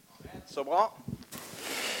Så bra.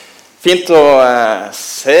 Fint å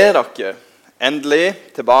se dere endelig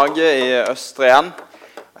tilbake i Østre igjen.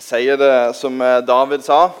 Jeg sier det som David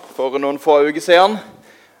sa for noen få uker siden,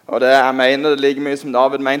 og jeg mener det like mye som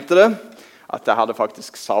David mente det, at jeg hadde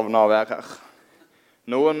faktisk savnet å være her.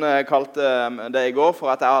 Noen kalte det i går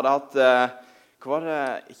for at jeg hadde hatt, hva var det,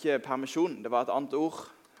 ikke permisjon, det var et annet ord.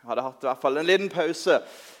 Jeg hadde hatt i hvert fall en liten pause.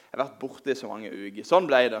 Jeg har vært borte i så mange uker. Sånn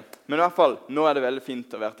ble det. Men i hvert fall, nå er det veldig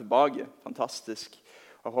fint å være tilbake. Fantastisk.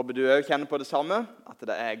 Og jeg håper du også kjenner på det samme, at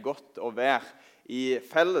det er godt å være i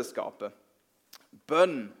fellesskapet.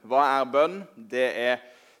 Bønn. Hva er bønn? Det er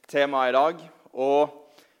temaet i dag. Og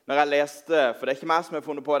når jeg leste, for det er ikke meg som har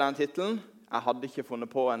funnet på den titelen, jeg hadde ikke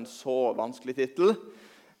funnet på en så vanskelig titel,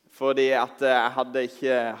 fordi at jeg hadde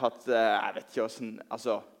ikke hatt, jeg vet ikke hvordan,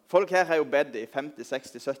 altså, folk her har jo bedt i 50,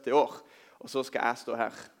 60, 70 år, og så skal jeg stå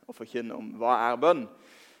her og forkynne om hva er bønn.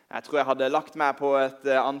 Jeg tror jeg hadde lagt meg på et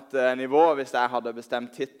annet nivå hvis jeg hadde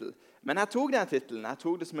bestemt titel. Men jeg tok den titelen, jeg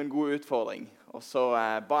tok det som en god utfordring. Og så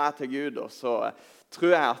ba jeg til Gud, og så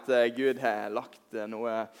tror jeg at Gud har lagt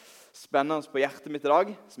noe spennende på hjertet mitt i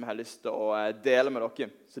dag, som jeg har lyst til å dele med dere.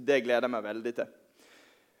 Så det gleder jeg meg veldig til.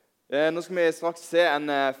 Nå skal vi straks se en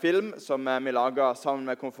film som vi laget sammen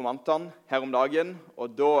med konfirmantene her om dagen.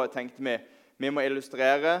 Og da tenkte vi må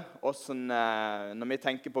illustrere hvordan, når vi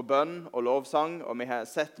tenker på bønn og lovsang, og vi har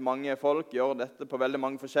sett mange folk gjøre dette på veldig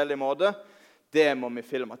mange forskjellige måter, det må vi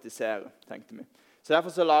filmatisere, tenkte vi. Så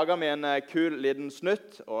derfor så lager vi en kul liten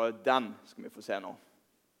snutt, og den skal vi få se nå.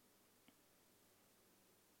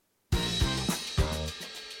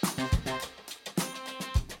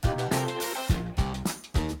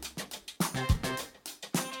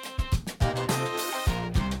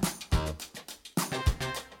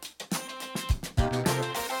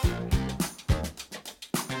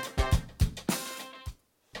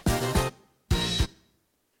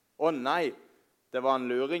 Nei, det var en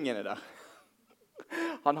luring inni der.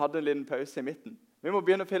 Han hadde en liten pause i midten. Vi må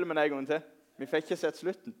begynne filmen en gang til. Vi fikk ikke sett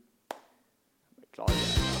slutten. Beklager,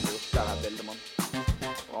 jeg har gjort det her bildemann.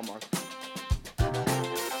 Bra, Mark.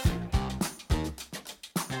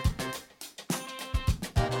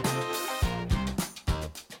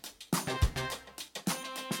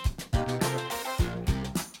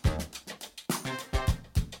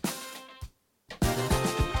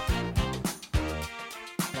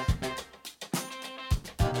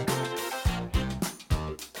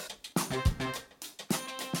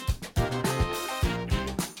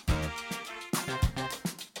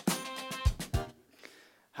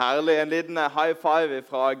 Herlig, en liten high five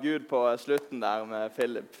fra Gud på slutten der med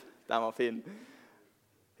Philip. Den var fin.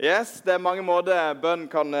 Yes, det er mange måter bønn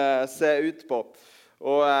kan se ut på.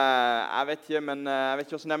 Og jeg vet ikke hvordan det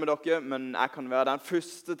er med dere, men jeg kan være den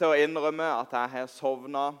første til å innrømme at jeg har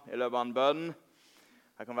sovnet i løpet av en bønn.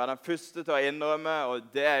 Jeg kan være den første til å innrømme, og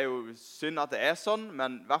det er jo synd at det er sånn,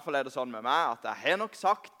 men i hvert fall er det sånn med meg at jeg har nok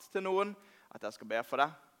sagt til noen at jeg skal be for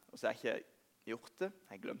deg, og så har jeg ikke gjort det.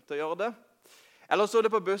 Jeg glemte å gjøre det. Eller så er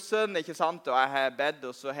det på bussen, ikke sant? Og jeg har bedt,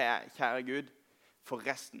 og så har jeg, kjære Gud,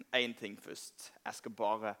 forresten, en ting først. Jeg skal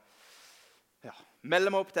bare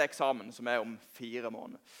melde meg opp til eksamen, som er om 4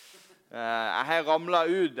 måneder. Jeg har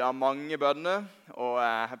ramlet ut av mange bønner, og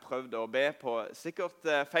jeg har prøvd å be på sikkert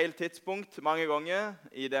feil tidspunkt mange ganger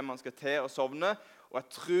i det man skal til å sovne. Og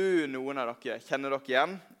jeg tror noen av dere kjenner dere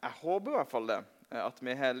igjen. Jeg håper i hvert fall det, at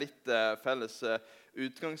vi har litt felles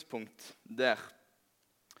utgangspunkt der.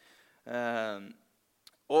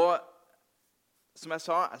 Og som jeg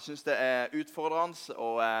sa, jeg synes det er utfordrende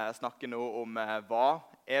å snakke noe om hva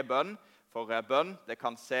er bønn. For bønn, det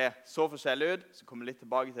kan se så forskjellig ut, så kommer vi litt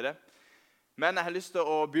tilbake til det. Men jeg har lyst til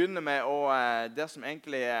å begynne med det som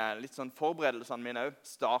egentlig er litt sånn forberedelsene mine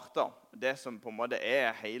også starter. Det som på en måte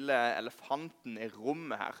er hele elefanten i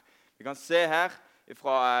rommet her. Vi kan se her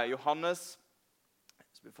fra Johannes,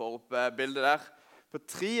 så vi får opp bildet der, på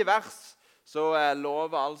 3 vers, så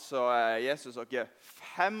lover altså Jesus dere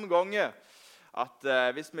 5 ganger at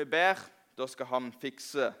hvis vi ber, da skal han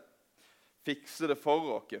fikse det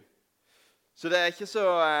for dere. Så det er ikke så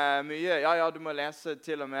mye, du må lese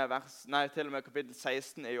til og med kapittel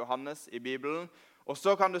 16 i Johannes i Bibelen, og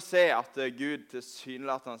så kan du se at Gud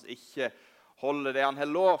tilsynelatende ikke holder det han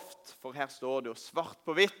har lovt, for her står det jo svart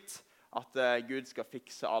på hvitt at Gud skal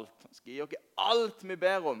fikse alt. Han skal gi dere alt vi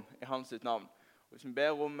ber om i hans navn. Og hvis vi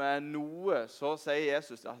ber om noe, så sier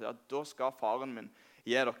Jesus at da skal faren min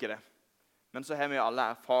gi dere det. Men så har vi alle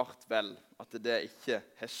erfart vel at det ikke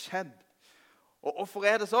har skjedd. Og hvorfor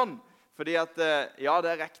er det sånn? Fordi at, det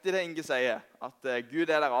er riktig det Inge sier, at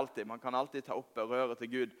Gud er der alltid. Man kan alltid ta opp røret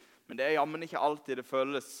til Gud. Men det er jammen ikke alltid det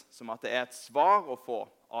føles som at det er et svar å få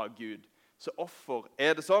av Gud. Så hvorfor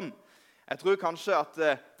er det sånn? Jeg tror kanskje at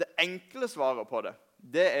det enkle svaret på det,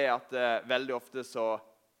 det er at veldig ofte så,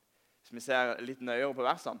 som vi ser litt nøyere på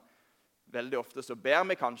versene, veldig ofte så ber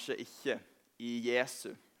vi kanskje ikke i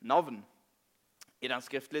Jesu navn. I den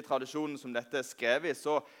skriftlige tradisjonen som dette er skrevet i,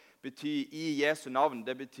 så betyr i Jesu navn,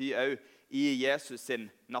 det betyr også i Jesus sin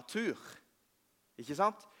natur. Ikke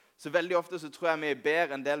sant? Så veldig ofte så tror jeg vi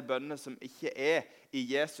ber en del bønner som ikke er i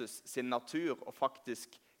Jesus sin natur, og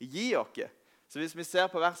faktisk gir oss. Så hvis vi ser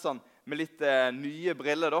på versene med litt nye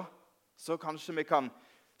briller da, så kanskje vi kan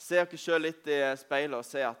se oss selv litt i speilet og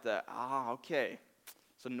se at ok,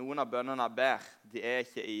 så noen av bønnerne jeg ber, de er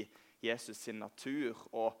ikke i Jesus sin natur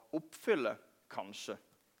og oppfyller kanskje.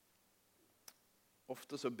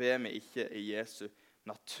 Ofte så ber vi ikke i Jesu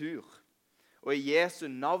natur. Og i Jesu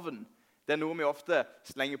navn, det er noe vi ofte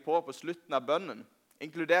slenger på slutten av bønnen.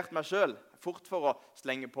 Inkludert meg selv, fort for å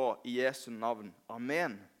slenge på i Jesu navn.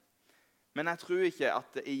 Amen. Men jeg tror ikke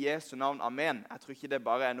at i Jesu navn, amen, jeg tror ikke det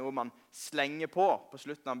bare er noe man slenger på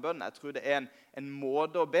slutten av bønnen. Jeg tror det er en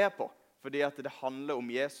måte å be på, fordi at det handler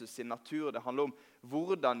om Jesus sin natur. Det handler om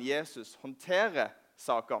hvordan Jesus håndterer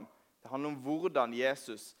sakene. Det handler om hvordan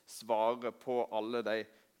Jesus svarer på alle de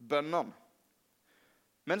bønnene.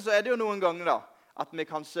 Men så er det jo noen ganger da, at vi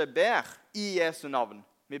kanskje ber i Jesu navn.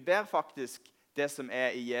 Vi ber faktisk det som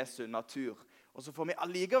er i Jesu natur. Og så får vi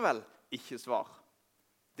allikevel ikke svar.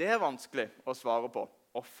 Det er vanskelig å svare på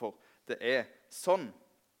hvorfor det er sånn.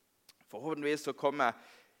 Forhåpentligvis så kommer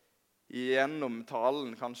jeg gjennom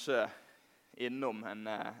talen kanskje innom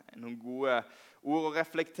noen gode ord å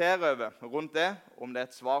reflektere over rundt det. Om det er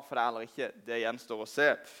et svar for det eller ikke, det gjenstår å se.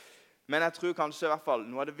 Men jeg tror kanskje i hvert fall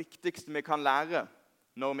noe av det viktigste vi kan lære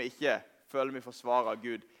når vi ikke føler vi får svar av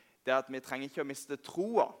Gud, det er at vi trenger ikke å miste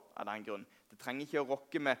troa av den grunn. Det trenger ikke å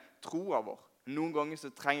rokke med troa vår. Noen ganger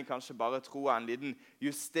så trenger kanskje bare troa en liten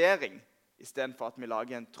justering, i stedet for at vi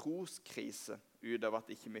lager en troskrise ut av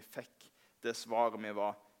at ikke vi fikk det svaret vi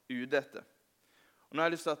var ute etter. Og nå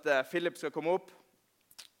har jeg lyst til at Philip skal komme opp,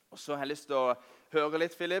 og så har jeg lyst til å høre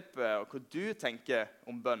litt, Philip, og hva du tenker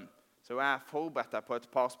om bønn. Så jeg har forberedt deg på et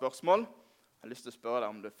par spørsmål. Jeg har lyst til å spørre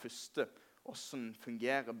deg om det første. Hvordan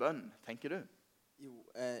fungerer bønn, tenker du? Jo,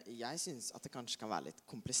 jeg synes at det kanskje kan være litt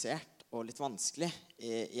komplisert og litt vanskelig.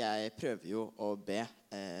 Jeg prøver jo å be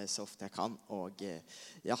så ofte jeg kan, og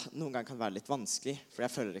ja, noen ganger kan det være litt vanskelig, for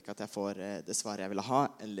jeg føler ikke at jeg får det svaret jeg vil ha,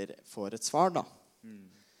 eller får et svar da.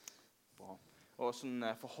 Bra. Og hvordan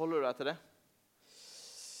forholder du deg til det?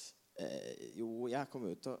 Jo, jeg kommer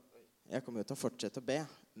jo til å fortsette å be,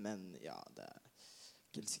 men ja, det er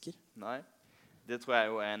ikke helt sikker. Nei. Det tror jeg er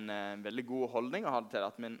jo en veldig god holdning å ha til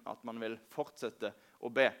at man vil fortsette å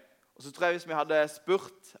be. Og så tror jeg hvis vi hadde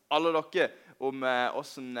spurt alle dere om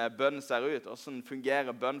hvordan bønn ser ut, hvordan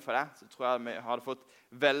fungerer bønn for deg, så tror jeg vi hadde fått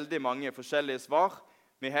veldig mange forskjellige svar.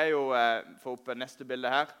 Vi har jo, for opp neste bilde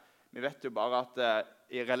her, vi vet jo bare at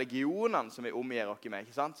i religionene som vi omgir oss med,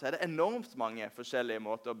 ikke sant, så er det enormt mange forskjellige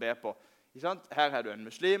måter å be på. Ikke sant? Her har du en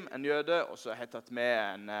muslim, en jøde, og så har jeg tatt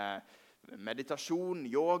med en meditasjon,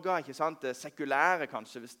 yoga, ikke sant? Det sekulære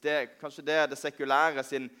kanskje. Kanskje det er det sekulære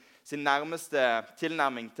sin nærmeste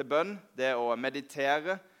tilnærming til bønn, det å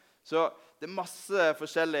meditere. Så det er masse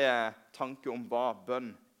forskjellige tanker om hva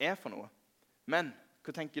bønn er for noe. Men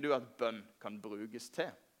hva tenker du at bønn kan brukes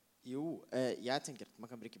til? Jo, jeg tenker at man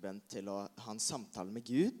kan bruke bønn til å ha en samtale med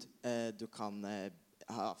Gud. Du kan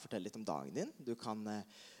fortelle litt om dagen din. Du kan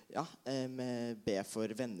be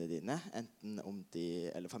for vennene dine, enten om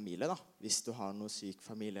de eller familie da. Hvis du har noen syk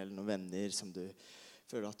familie eller noen venner som du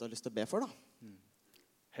føler at du har lyst til å be for da.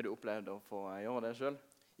 Har du opplevd å få gjøre det selv?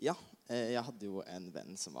 Ja, jeg hadde jo en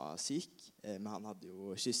venn som var syk, men han hadde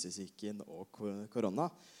jo kyssesyken og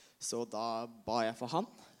korona. Så da ba jeg for han,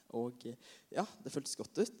 og ja, det føltes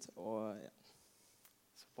godt ut. Og, ja.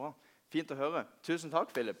 Så bra. Fint å høre. Tusen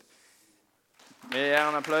takk, Philip. Vi gir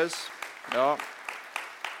en applaus. Ja.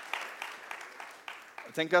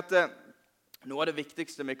 Jeg tenker at noe av det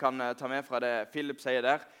viktigste vi kan ta med fra det Philip sier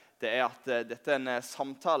der, det er at dette er en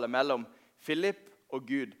samtale mellom Philip og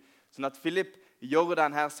Gud. Sånn at Philip gjør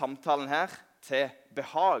denne samtalen her til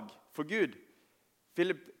behag for Gud.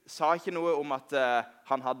 Philip sa ikke noe om at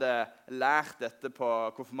han hadde lært dette på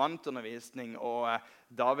konfirmantundervisning, og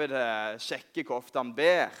David sjekker hvor ofte han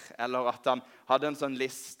ber, eller at han hadde en sånn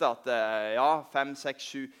liste at 5, 6,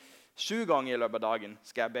 7 ganger i løpet av dagen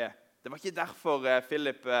skal jeg be. Det var ikke derfor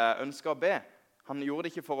Philip ønsket å be. Han gjorde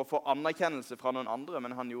det ikke for å få anerkjennelse fra noen andre,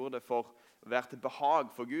 men han gjorde det for å være til behag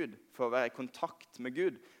for Gud, for å være i kontakt med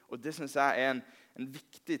Gud. Og det synes jeg er en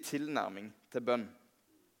viktig tilnærming til bønn.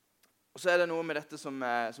 Og så er det noe med dette som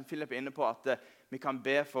Philip er inne på, at vi kan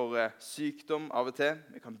be for sykdom av og til.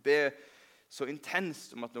 Vi kan be så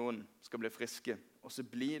intenst om at noen skal bli friske, og så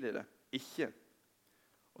blir de det ikke.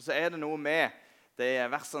 Og så er det noe med de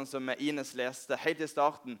versene som Ines leste helt i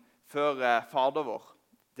starten, før Fader vår.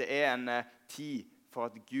 Det er en tid for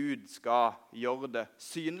at Gud skal gjøre det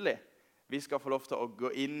synlig. Vi skal få lov til å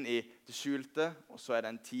gå inn i det skjulte, og så er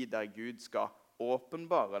det en tid der Gud skal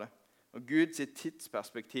åpenbare det. Og Guds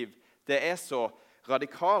tidsperspektiv, det er så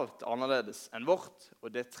radikalt annerledes enn vårt,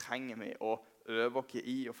 og det trenger vi å øve oss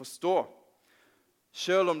i å forstå.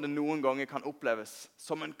 Selv om det noen ganger kan oppleves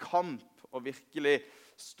som en kamp å virkelig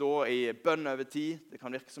stå i bønn over tid, det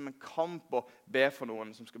kan virke som en kamp å be for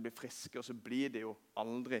noen som skal bli friske, og så blir de jo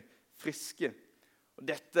aldri friske. Og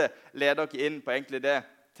dette leder dere inn på egentlig det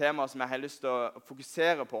temaet som jeg har lyst til å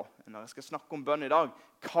fokusere på når jeg skal snakke om bønn i dag.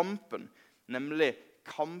 Kampen, nemlig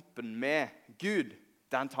kampen med Gud.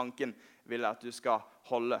 Den tanken vil jeg at du skal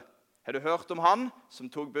holde. Har du hørt om han som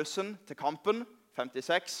tok bussen til kampen,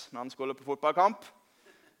 56, når han skulle på fotballkamp?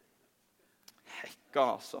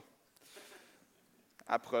 Hekkan, altså.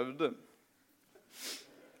 Jeg prøvde.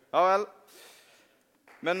 Ja vel.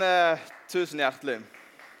 Men tusen hjertelig.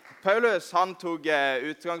 Paulus han tok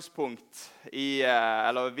utgangspunkt i,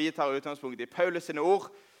 eller vi tar utgangspunkt i Paulus sine ord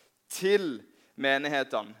til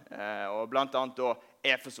menighetene, og blant annet da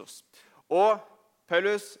Efesos. Og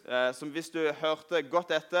Paulus, som hvis du hørte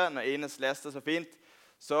godt etter når Ines leste så fint,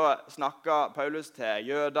 så snakket Paulus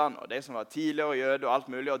til jødene og de som var tidligere jøder og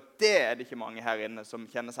alt mulig, og det er det ikke mange her inne som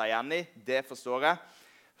kjenner seg igjen i, det forstår jeg.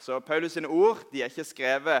 Så Paulus sine ord, de er ikke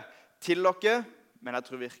skrevet til dere, men jeg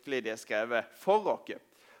tror virkelig de er skrevet for dere.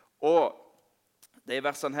 Og de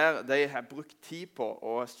versene her, de har brukt tid på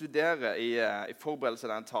å studere i forberedelse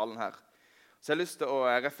av denne talen her. Så jeg har lyst til å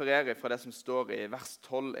referere fra det som står i vers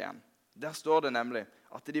 12 igjen. Der står det nemlig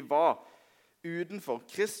at de var utenfor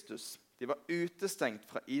Kristus. De var utestengt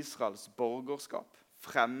fra Israels borgerskap,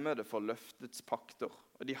 fremmede for løftets pakter.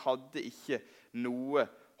 Og de hadde ikke noe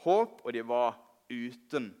håp, og de var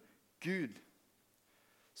uten Gud.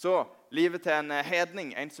 Så livet til en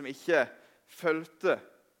hedning, en som ikke fulgte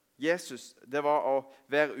Jesus, det var å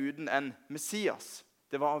være uten en Messias.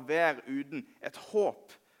 Det var å være uten et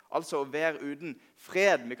håp. Altså å være uten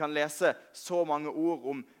fred. Vi kan lese så mange ord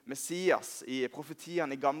om Messias i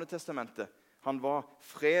profetiene i Gamle Testamentet. Han var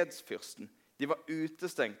fredsfyrsten. De var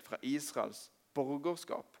utestengt fra Israels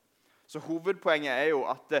borgerskap. Så hovedpoenget er jo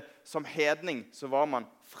at som hedning så var man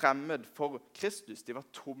fremmed for Kristus. De var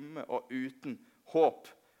tomme og uten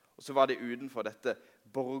håp. Og så var de utenfor dette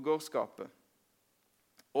borgerskapet.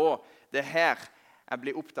 Og det her jeg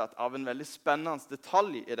blir opptatt av en veldig spennende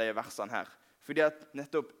detalj i de versene her. Fordi at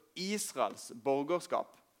nettopp Israels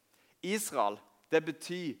borgerskap, Israel, det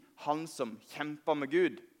betyr han som kjemper med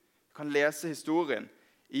Gud. Du kan lese historien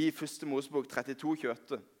i 1. Mosebok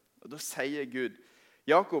 32,28. Og da sier Gud,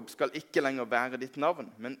 Jakob skal ikke lenger være ditt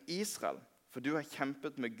navn, men Israel, for du har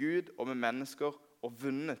kjempet med Gud og med mennesker og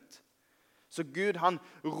vunnet. Så Gud, han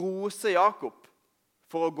roser Jakob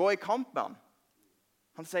for å gå i kamp med han.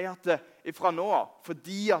 Han sier at ifra nå av,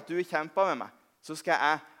 fordi at du kjemper med meg, så skal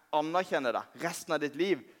jeg anerkjenne deg resten av ditt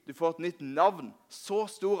liv. Du får et nytt navn. Så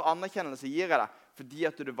stor anerkjennelse gir jeg deg, fordi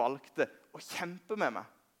at du valgte å kjempe med meg.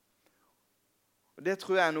 Og det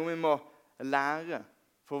tror jeg er noe vi må lære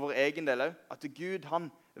for vår egen del også, at Gud han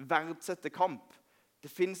verdsetter kamp.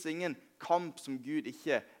 Det finnes ingen kamp som Gud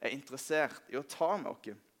ikke er interessert i å ta med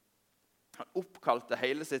oss. Han oppkalte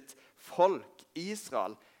hele sitt folk,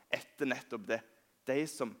 Israel, etter nettopp det. De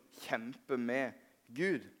som kjemper med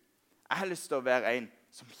Gud. Jeg har lyst til å være en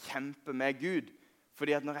som kjemper med Gud.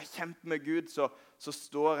 Fordi at når jeg kjemper med Gud, så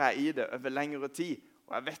står jeg i det over lengre tid.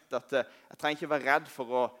 Og jeg vet at jeg trenger ikke være redd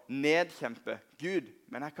for å nedkjempe Gud,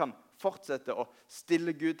 men jeg kan fortsette å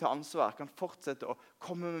stille Gud til ansvar. Jeg kan fortsette å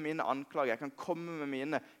komme med mine anklager. Jeg kan komme med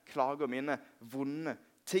mine klager og mine vonde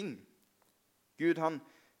ting. Gud, han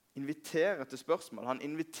inviterer til spørsmål. Han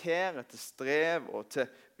inviterer til strev og til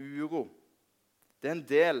uro. Det er en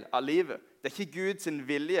del av livet. Det er ikke Guds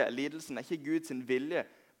vilje. Lidelsen er ikke Guds vilje,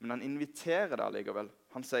 men han inviterer det allikevel.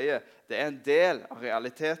 Han sier det er en del av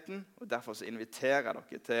realiteten, og derfor så inviterer jeg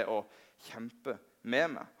dere til å kjempe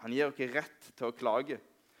med meg. Han gir dere rett til å klage.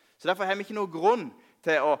 Så derfor har vi ikke noen grunn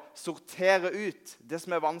til å sortere ut det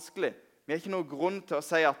som er vanskelig. Vi har ikke noen grunn til å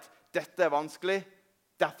si at dette er vanskelig,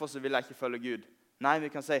 derfor så vil jeg ikke følge Gud. Nei,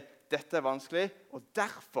 vi kan si dette er vanskelig, og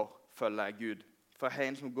derfor følger jeg Gud. For jeg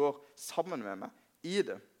har en som går sammen med meg i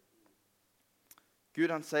det.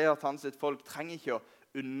 Gud han sier at hans folk trenger ikke å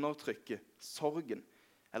undertrykke sorgen,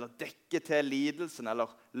 eller dekke til lidelsen,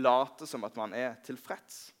 eller late som at man er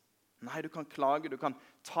tilfreds. Nei, du kan klage, du kan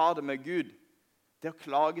ta det med Gud. Det å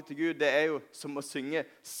klage til Gud, det er jo som å synge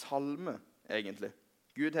salme, egentlig.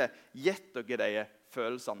 Gud har gitt dere de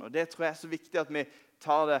følelsene. Og det tror jeg er så viktig at vi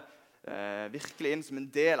tar det virkelig inn som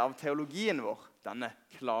en del av teologien vår, denne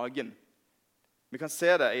klagen. Vi kan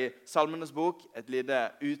se det i Salmenes bok, et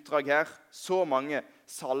lite utdrag her. Så mange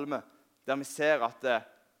salmer der vi ser at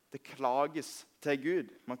det klages til Gud.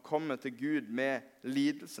 Man kommer til Gud med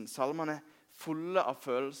lidelsen. Salmene er fulle av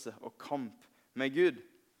følelse og kamp med Gud.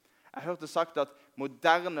 Jeg hørte sagt at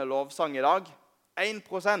moderne lovsang i dag,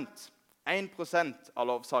 1% av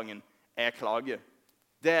lovsangen er klage.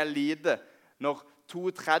 Det er lite når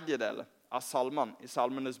 2/3 av salmene i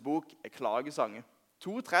Salmenes bok er klagesanger.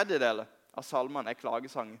 2/3 av salmene er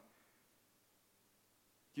klagesanger.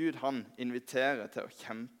 Gud, han inviterer til å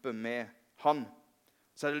kjempe med han.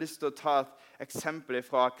 Så jeg har lyst til å ta et eksempel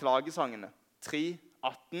fra klagesangene.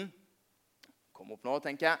 3:18. Kom opp nå,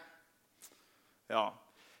 tenker jeg. Ja.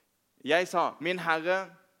 Jeg sa, min Herre,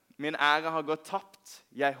 min ære har gått tapt.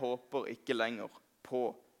 Jeg håper ikke lenger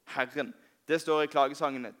på Herren. Det står i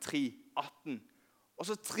klagesangene 3:18. Og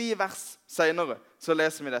så 3 vers senere så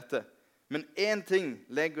leser vi dette. Men en ting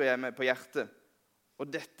legger jeg meg på hjertet,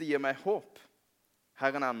 og dette gir meg håp.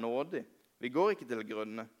 Herren er nådig. Vi går ikke til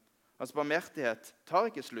grunne. Hans barmhjertighet tar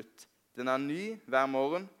ikke slutt. Den er ny hver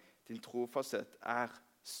morgen. Din trofasthet er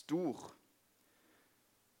stor.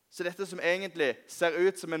 Så dette som egentlig ser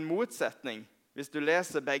ut som en motsetning, hvis du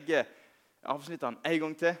leser begge avsnittene en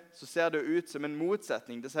gang til, så ser det ut som en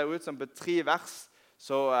motsetning. Det ser ut som på 3 vers,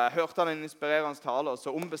 så hørte han en inspirerende tale, og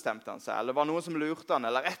så ombestemte han seg, eller var noe som lurte han,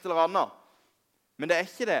 eller et eller annet. Men det er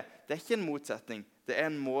ikke det. Det er ikke en motsetning. Det er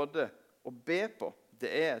en måte å be på. Det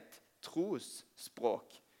er et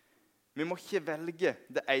trosspråk. Vi må ikke velge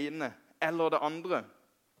det ene eller det andre.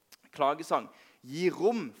 Klagesang gir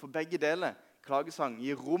rom for begge deler. Klagesang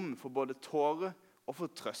gir rom for både tårer og for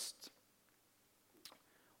trøst.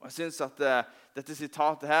 Og jeg synes at dette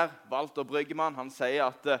sitatet her, Walter Bryggemann, han sier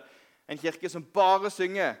at en kirke som bare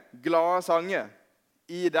synger glade sanger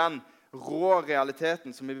i den rå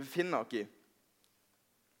realiteten som vi befinner oss i,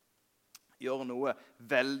 gjør noe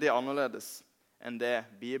veldig annerledes enn det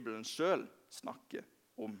Bibelen selv snakker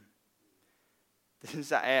om. Det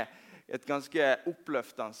synes jeg er et ganske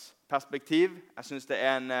oppløftende perspektiv. Jeg synes det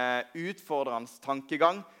er en utfordrende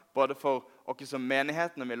tankegang, både for oss som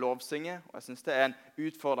menighet når vi lovsynger, og jeg synes det er en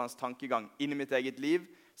utfordrende tankegang inn i mitt eget liv.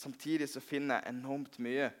 Samtidig så finner jeg enormt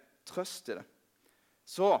mye trøst i det.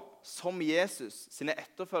 Så, som Jesus sine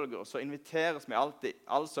etterfølgere, så inviteres vi alltid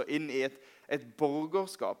altså inn i et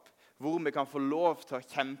borgerskap, hvor vi kan få lov til å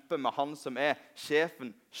kjempe med han som er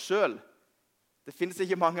sjefen selv. Det finnes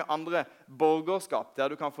ikke mange andre borgerskap der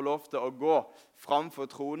du kan få lov til å gå framfor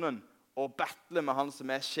tronen og battle med han som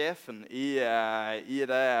er sjefen i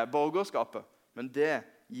det borgerskapet. Men det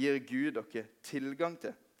gir Gud dere tilgang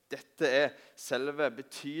til. Dette er selve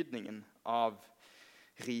betydningen av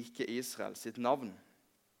rike Israel sitt navn.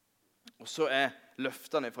 Og så er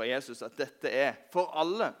løftene fra Jesus at dette er for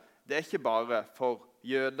alle. Det er ikke bare for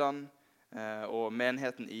jødene og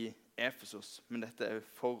menigheten i Efesos, men dette er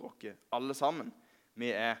for oss alle sammen. Vi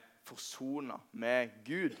er forsonet med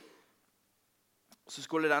Gud. Så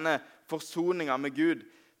skulle denne forsoningen med Gud,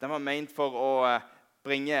 den var ment for å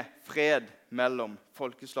bringe fred mellom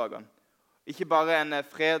folkeslagene. Ikke bare en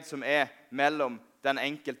fred som er mellom den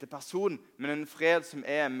enkelte person, men en fred som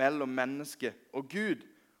er mellom menneske og Gud.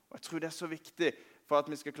 Og jeg tror det er så viktig for at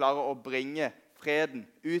vi skal klare å bringe freden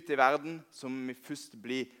ut i verden, så må vi først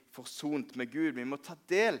bli forsont med Gud. Vi må ta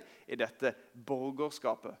del i dette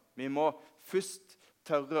borgerskapet. Vi må først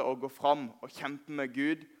tørre å gå fram og kjempe med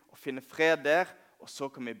Gud og finne fred der, og så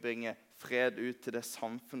kan vi bringe fred ut til det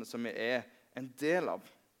samfunnet som vi er en del av.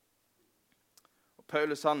 Og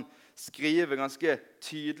Paulus han skriver ganske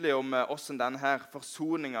tydelig om hvordan denne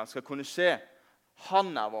forsoningen skal kunne skje.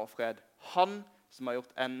 Han er vår fred. Han som har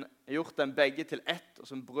gjort dem begge til ett, og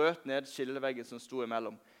som brøt ned skilleveggen som sto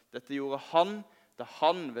imellom. Dette gjorde han da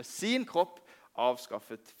han ved sin kropp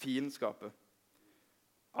avskaffet fiendskapet.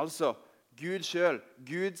 Altså Gud selv,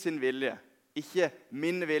 Gud sin vilje, ikke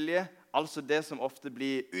min vilje. Altså det som ofte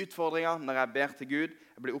blir utfordringer når jeg ber til Gud.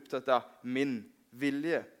 Jeg blir opptatt av min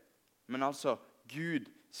vilje, men altså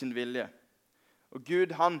Gud sin vilje. Og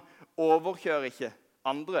Gud han overkjører ikke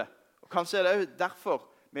andre. Og kanskje er det også derfor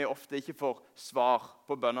vi ofte ikke får svar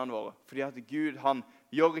på bønnene våre. Fordi at Gud han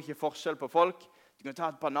gjør ikke forskjell på folk. Du kan ta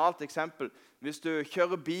et banalt eksempel. Hvis du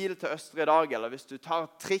kjører bil til Østre i dag, eller hvis du tar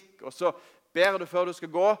trikk, og så ber du før du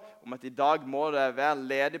skal gå om at i dag må det være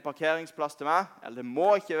ledig parkeringsplass til meg, eller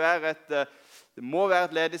det må være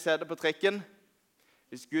et ledig sete på trikken.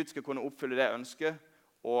 Hvis Gud skal kunne oppfylle det ønsket,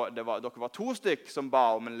 og dere var 2 stykk som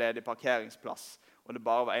ba om en ledig parkeringsplass, og det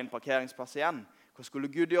bare var 1 parkeringsplass igjen, hva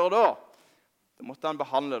skulle Gud gjøre da? da måtte han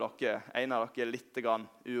behandle en av dere litt grann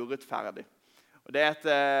urettferdig. Og det er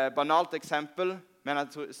et banalt eksempel, men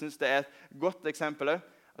jeg synes det er et godt eksempel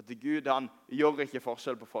også, at Gud han gjør ikke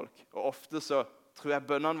forskjell på folk. Og ofte så tror jeg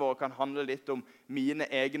bønnene våre kan handle litt om mine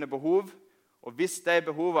egne behov. Og hvis de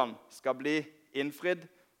behovene skal bli innfridd,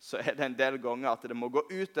 så er det en del ganger at det må gå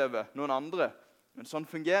utover noen andre. Men sånn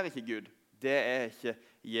fungerer ikke Gud. Det er ikke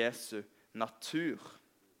Jesu natur.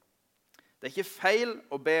 Det er ikke feil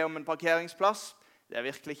å be om en parkeringsplass. Det er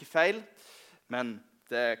virkelig ikke feil. Men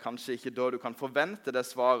det er kanskje ikke da du kan forvente det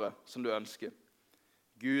svaret som du ønsker.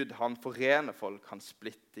 Gud, han forener folk, han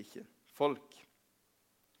splitter ikke folk.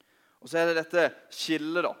 Og så er det dette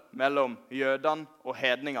skillet da, mellom jødene og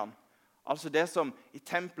hedningene. Altså det som i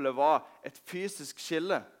tempelet var et fysisk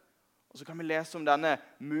skille. Og så kan vi lese om denne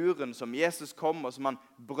muren som Jesus kom og som han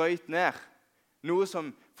brøt ned. Noe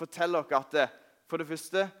som forteller oss at for det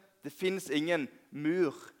første, det finnes ingen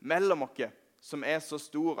mur mellom oss som er så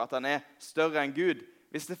stor at den er større enn Gud.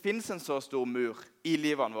 Hvis det finnes en så stor mur i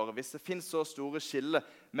livene våre, hvis det finnes så store skiller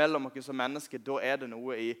mellom oss som mennesker, da er det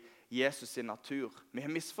noe i Jesus sin natur. Vi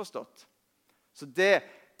har misforstått. Så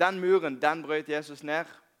den muren, den brøt Jesus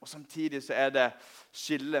ned, og samtidig så er det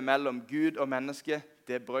skillet mellom Gud og menneske,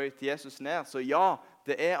 det brøt Jesus ned. Så ja,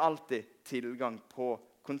 det er alltid tilgang på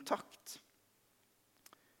kontakt.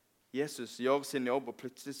 Jesus gjør sin jobb, og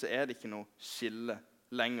plutselig så er det ikke noe skille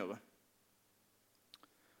lenger.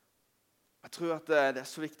 Jeg tror at det er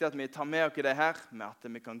så viktig at vi tar med oss det her, med at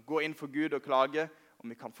vi kan gå inn for Gud og klage, og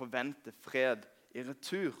vi kan forvente fred i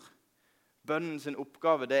retur. Bønnen sin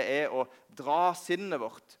oppgave det er å dra sinnet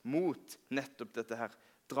vårt mot nettopp dette her.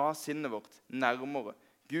 Dra sinnet vårt nærmere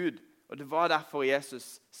Gud. Og det var derfor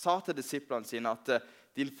Jesus sa til disiplene sine at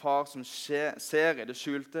din far som ser i det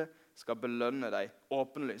skjulte skal belønne deg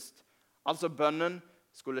åpenlyst. Altså bønnen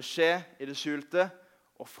skulle skje i det skjulte,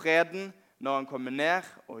 og freden når han kommer ned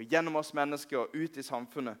og gjennom oss mennesker og ut i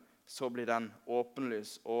samfunnet, så blir den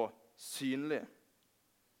åpenlys og synlig.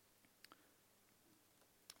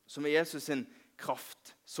 Så med Jesus sin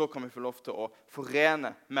kraft så kan vi få lov til å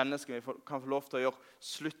forene mennesker. Vi kan få lov til å gjøre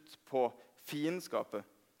slutt på fiendskapet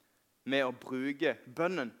med å bruke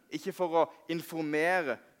bønnen. Ikke for å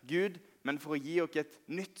informere Gud, men for å gi oss et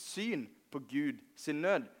nytt syn på Gud sin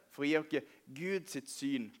nød. For å gi oss Gud sitt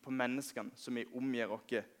syn på menneskene som vi omgir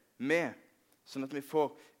oss med. Sånn at vi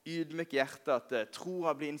får ydmyk hjerte, at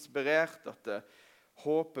troa blir inspirert, at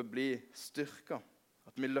håpet blir styrket.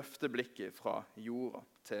 At vi løfter blikket fra jorda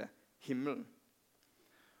til himmelen.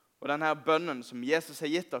 Og denne bønnen som Jesus har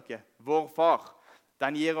gitt dere, vår far,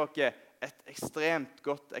 den gir dere et ekstremt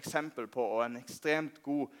godt eksempel på, og en ekstremt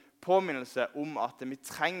god påminnelse om at vi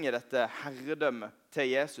trenger dette herredømmet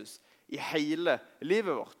til Jesus i hele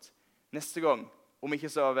livet vårt. Neste gang, om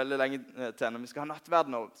ikke så veldig lenge til, når vi skal ha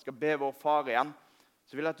nattverden og skal be vår far igjen,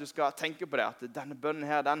 så vil jeg at du skal tenke på det, at denne bønnen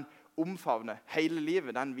her, den omfavner hele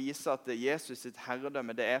livet. Den viser at Jesus sitt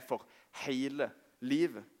herredømme, det er for hele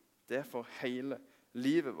livet. Det er for hele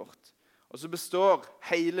livet vårt. Og så består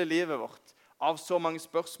hele livet vårt av så mange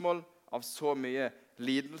spørsmål, av så mye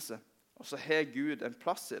lidelse. Og så har Gud en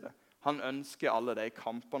plass i det. Han ønsker alle de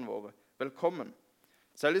kampene våre velkommen.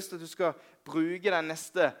 Så jeg har lyst til at du skal bruke den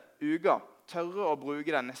neste uka, tørre å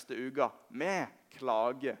bruke den neste uka med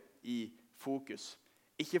klage i fokus.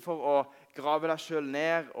 Ikke for å grave deg selv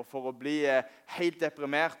ned og for å bli helt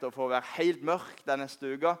deprimert og for å være helt mørk den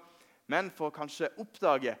neste uka, men for å kanskje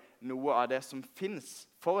oppdage noe av det som finnes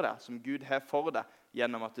for deg, som Gud har for deg,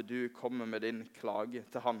 gjennom at du kommer med din klage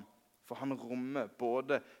til han. For han rommer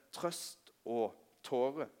både trøst og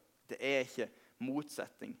tårer. Det er ikke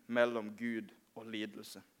motsetning mellom Gud og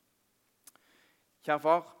lidelse. Kjære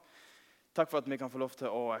far, takk for at vi kan få lov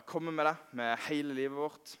til å komme med deg med hele livet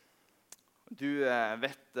vårt. Du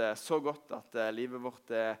vet så godt at livet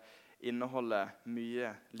vårt inneholder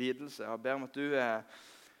mye lidelse. Jeg ber om at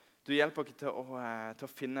du hjelper oss til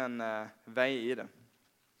å finne en vei i det.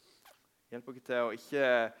 Hjelp oss til å ikke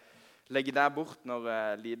legge deg bort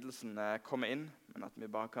når lidelsen kommer inn, men at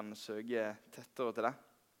vi bare kan søke tettere til deg.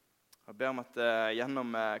 Jeg ber om at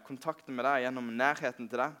gjennom kontakten med deg, gjennom nærheten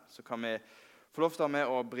til deg, så kan vi få lov til å være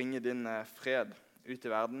med å bringe din fred ut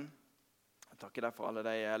i verden. Jeg takker deg for alle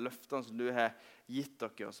de løftene som du har gitt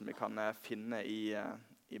dere, og som vi kan finne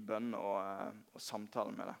i bønn og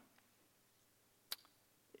samtale med deg.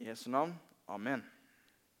 I Jesu navn, amen.